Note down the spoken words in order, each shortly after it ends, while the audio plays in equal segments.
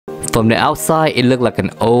From the outside, it looked like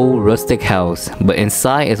an old rustic house, but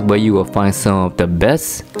inside is where you will find some of the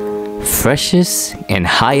best, freshest, and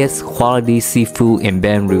highest quality seafood in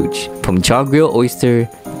Baton Rouge. From char-grilled oyster,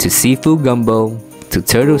 to seafood gumbo, to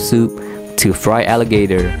turtle soup, to fried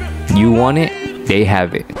alligator. You want it, they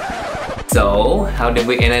have it. So, how did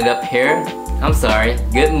we end up here? I'm sorry,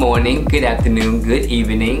 good morning, good afternoon, good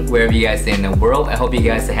evening, wherever you guys are in the world. I hope you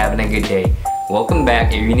guys are having a good day. Welcome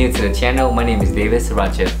back. If you're new to the channel, my name is David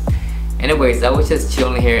Sriracha. Anyways, I was just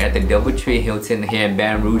chilling here at the DoubleTree Hilton here in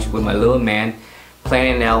Baton Rouge with my little man,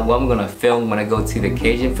 planning out what I'm gonna film when I go to the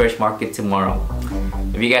Cajun Fresh Market tomorrow.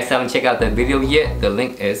 If you guys haven't checked out the video yet, the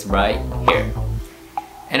link is right here.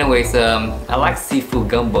 Anyways, I like seafood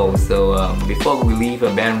gumbo, so before we leave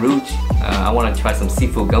Baton Rouge, I want to try some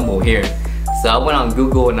seafood gumbo here. So I went on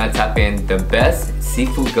Google and I typed in the best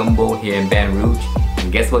seafood gumbo here in Baton Rouge,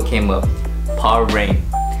 and guess what came up? Parrain.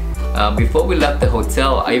 Before we left the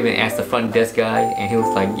hotel, I even asked the front desk guy, and he was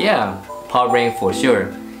like, yeah, Parrain for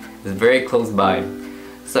sure. It's very close by.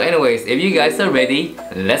 So anyways, if you guys are ready,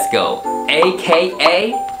 let's go.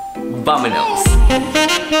 AKA, Vamonos.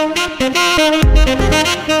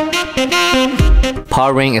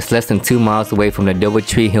 Parrain is less than 2 miles away from the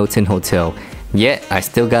DoubleTree Hilton Hotel. Yet, I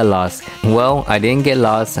still got lost. Well, I didn't get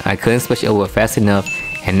lost, I couldn't switch over fast enough,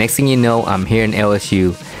 and next thing you know, I'm here in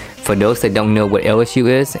LSU. For those that don't know what LSU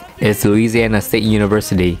is, it's Louisiana State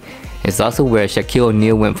University. It's also where Shaquille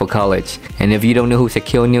O'Neal went for college. And if you don't know who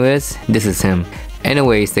Shaquille O'Neal is, this is him.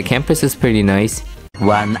 Anyways, the campus is pretty nice.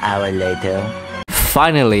 1 hour later.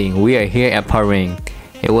 Finally, we are here at Parrain.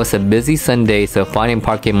 It was a busy Sunday, so finding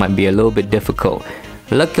parking might be a little bit difficult.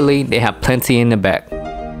 Luckily, they have plenty in the back.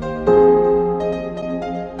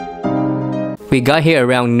 We got here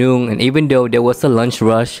around noon, and even though there was a lunch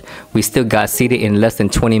rush, we still got seated in less than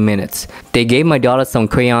 20 minutes. They gave my daughter some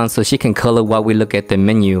crayons so she can color while we look at the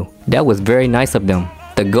menu. That was very nice of them.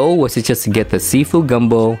 The goal was to just get the seafood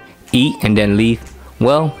gumbo, eat, and then leave.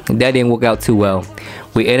 Well, that didn't work out too well.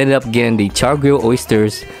 We ended up getting the char-grilled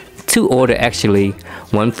oysters, 2 orders actually,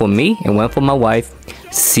 one for me and one for my wife,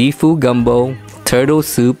 seafood gumbo, turtle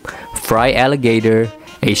soup, fried alligator,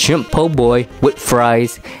 a shrimp po' boy with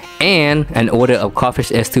fries, and an order of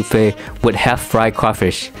crawfish etouffee with half fried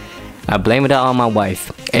crawfish. I blame it on my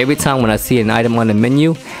wife. Every time when I see an item on the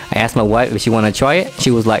menu, I ask my wife if she want to try it.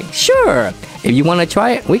 She was like, sure, if you want to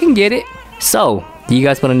try it, we can get it. So, do you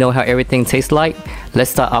guys want to know how everything tastes like?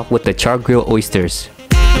 Let's start off with the char-grilled oysters.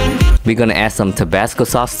 We're gonna add some Tabasco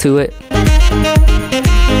sauce to it.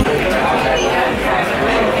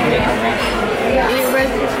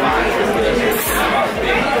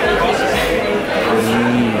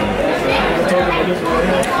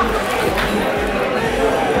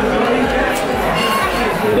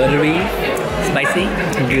 Buttery, spicy,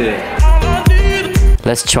 good.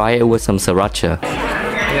 Let's try it with some sriracha. We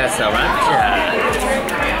got sriracha.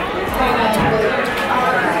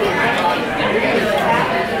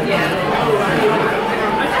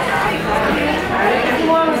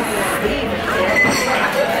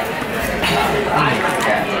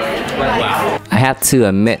 Wow. I have to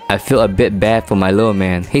admit, I feel a bit bad for my little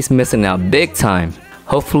man. He's missing out big time.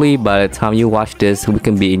 Hopefully, by the time you watch this, we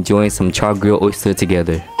can be enjoying some char-grilled oyster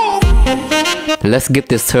together. Let's give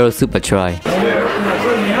this turtle soup a try. A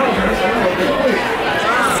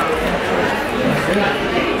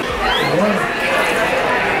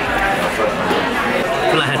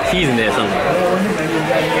lot of cheese in there somewhere.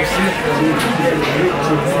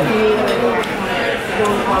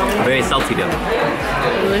 Very salty though.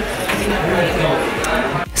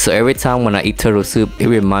 So every time when I eat turtle soup, it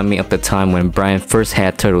reminds me of the time when Brian first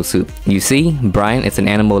had turtle soup. You see, Brian is an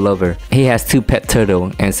animal lover. He has 2 pet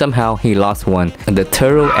turtles, and somehow he lost one. The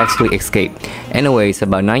turtle actually escaped. Anyways,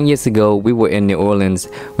 about 9 years ago, we were in New Orleans.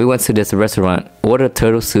 We went to this restaurant, ordered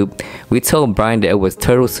turtle soup. We told Brian that it was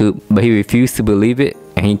turtle soup, but he refused to believe it,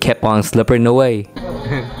 and he kept on slipping away.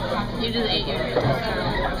 You just ate yours.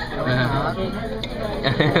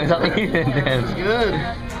 It's good.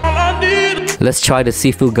 Let's try the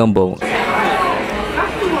seafood gumbo.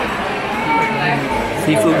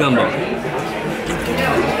 Seafood gumbo.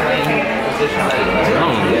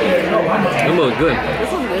 Gumbo is good.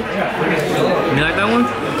 This one's good. You like that one?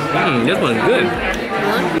 This one's good.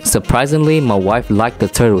 Surprisingly, my wife liked the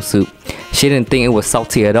turtle soup. She didn't think it was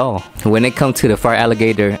salty at all. When it comes to the fried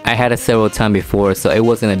alligator, I had it several times before, so it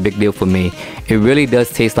wasn't a big deal for me. It really does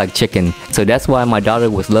taste like chicken, so that's why my daughter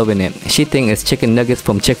was loving it. She thinks it's chicken nuggets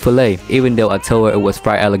from Chick-fil-A, even though I told her it was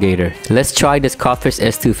fried alligator. Let's try this crawfish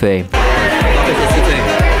etouffee.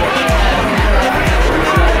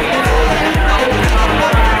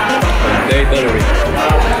 Very buttery.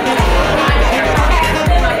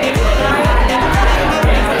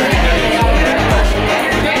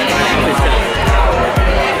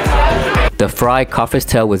 fried crawfish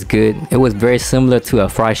tail was good. It was very similar to a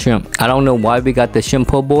fried shrimp. I don't know why we got the shrimp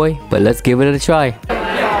po' boy, but let's give it a try.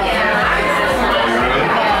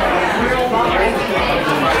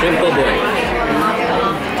 Shrimp po' boy.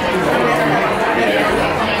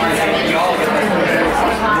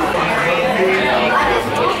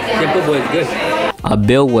 Shrimp po' boy is good. Our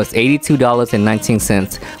bill was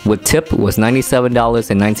 $82.19, with tip was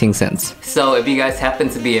 $97.19. So if you guys happen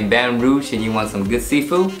to be in Baton Rouge and you want some good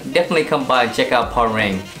seafood, definitely come by and check out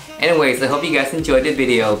Parrain. Anyways, I hope you guys enjoyed the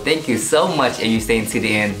video. Thank you so much and you staying to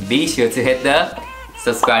the end. Be sure to hit the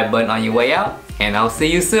subscribe button on your way out, and I'll see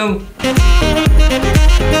you soon.